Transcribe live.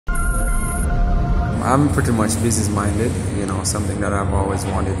I'm pretty much business-minded, something that I've always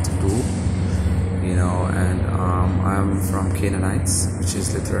wanted to do, and I'm from Canaanites, which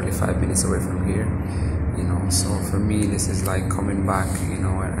is literally 5 minutes away from here, so for me this is like coming back,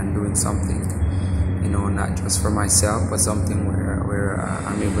 and doing something, not just for myself, but something where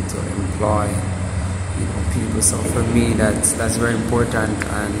I'm able to employ, people. So for me, that's very important,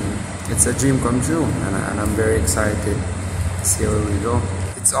 and it's a dream come true, and I'm very excited to see where we go.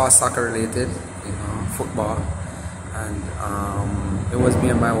 It's all soccer related, football, and it was me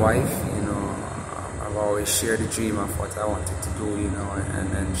and my wife. I've always shared the dream of what I wanted to do,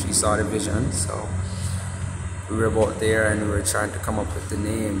 and she saw the vision. So we were both there, and we were trying to come up with the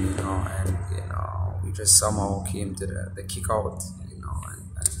name, and we just somehow came to the Kickout, and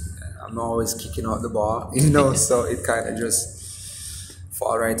I'm always kicking out the ball, so it kind of just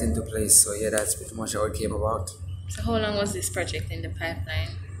fall right into place. So yeah, that's pretty much how it came about. So how long was this project in the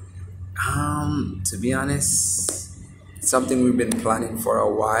pipeline? To be honest, it's something we've been planning for a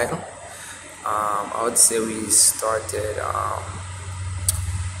while. I would say we started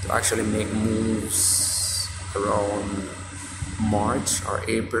to actually make moves around March or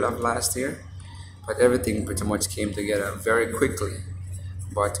April of last year, but everything pretty much came together very quickly.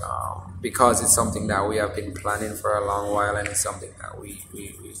 But because it's something that we have been planning for a long while, and it's something that we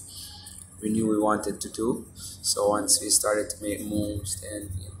knew we wanted to do, so once we started to make moves,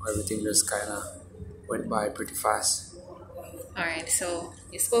 then everything just kind of went by pretty fast. Alright, so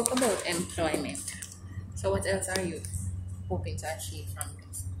you spoke about employment. So what else are you hoping to achieve from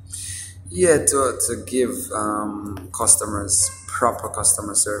this? Yeah, to give customers proper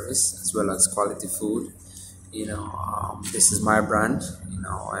customer service as well as quality food. This is my brand,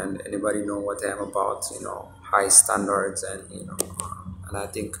 and anybody know what I'm about, high standards, and and I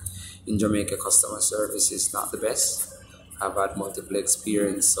think in Jamaica customer service is not the best. I've had multiple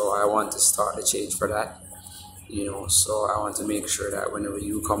experience, so I want to start the change for that. So I want to make sure that whenever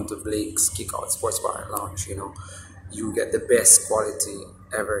you come to Blake's Kickout Sports Bar and Lounge, you get the best quality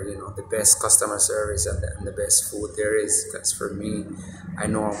ever, the best customer service, and the best food there is. Because for me, I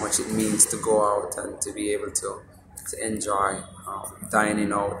know how much it means to go out and to be able to enjoy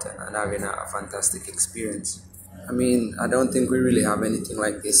dining out and having a fantastic experience. I mean, I don't think we really have anything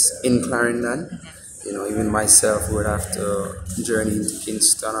like this in Clarendon. Even myself would have to journey into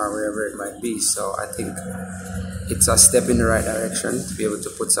Kingston or wherever it might be. So I think it's a step in the right direction to be able to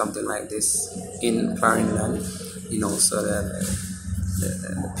put something like this in Clarendon, so that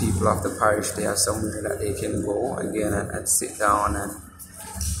the people of the parish, they have somewhere that they can go again and sit down and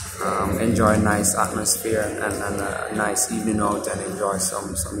enjoy a nice atmosphere and a nice evening out and enjoy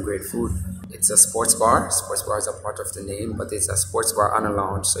some great food. It's a sports bar. Sports bar is a part of the name, but it's a sports bar and a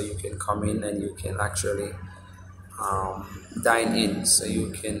lounge, so you can come in and you can actually dine in. So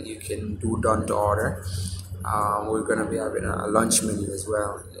you can do done to order. We're gonna be having a lunch menu as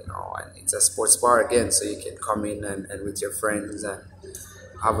well, and it's a sports bar again, so you can come in and with your friends and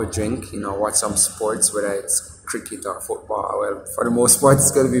have a drink, watch some sports, whether it's cricket or football. Well, for the most part,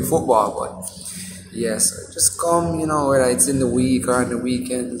 it's gonna be football, but yes, just come, whether it's in the week or on the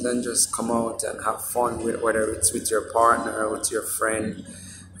weekends, and just come out and have fun with, whether it's with your partner or with your friend,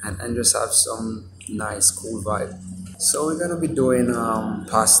 and just have some nice, cool vibe. So we're gonna be doing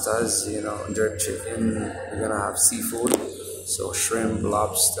pastas, jerk chicken. We're gonna have seafood, so shrimp,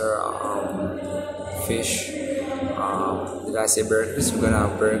 lobster, fish. Did I say burgers? We're gonna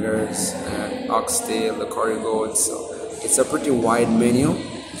have burgers and oxtail, the curry goat. So it's a pretty wide menu.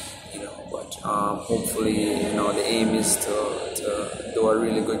 Hopefully, the aim is to do a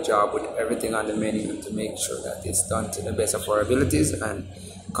really good job with everything on the menu to make sure that it's done to the best of our abilities and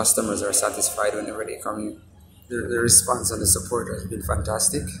customers are satisfied whenever they come in. The response and the support has been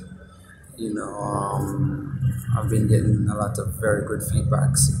fantastic. I've been getting a lot of very good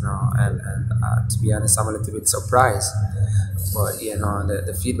feedbacks, and to be honest, I'm a little bit surprised. But,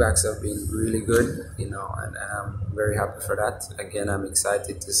 the feedbacks have been really good, and I'm very happy for that. Again, I'm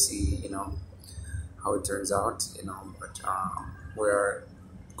excited to see, how it turns out, but we're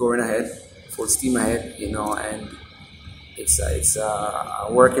going ahead, full steam ahead, and it's a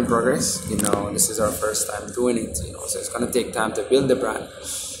work in progress. This is our first time doing it, so it's going to take time to build the brand,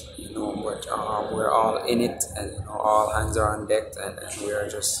 but we're all in it, and all hands are on deck, and we are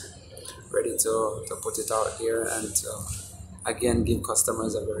just ready to put it out here and to, again, give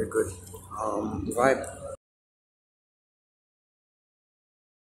customers a very good vibe.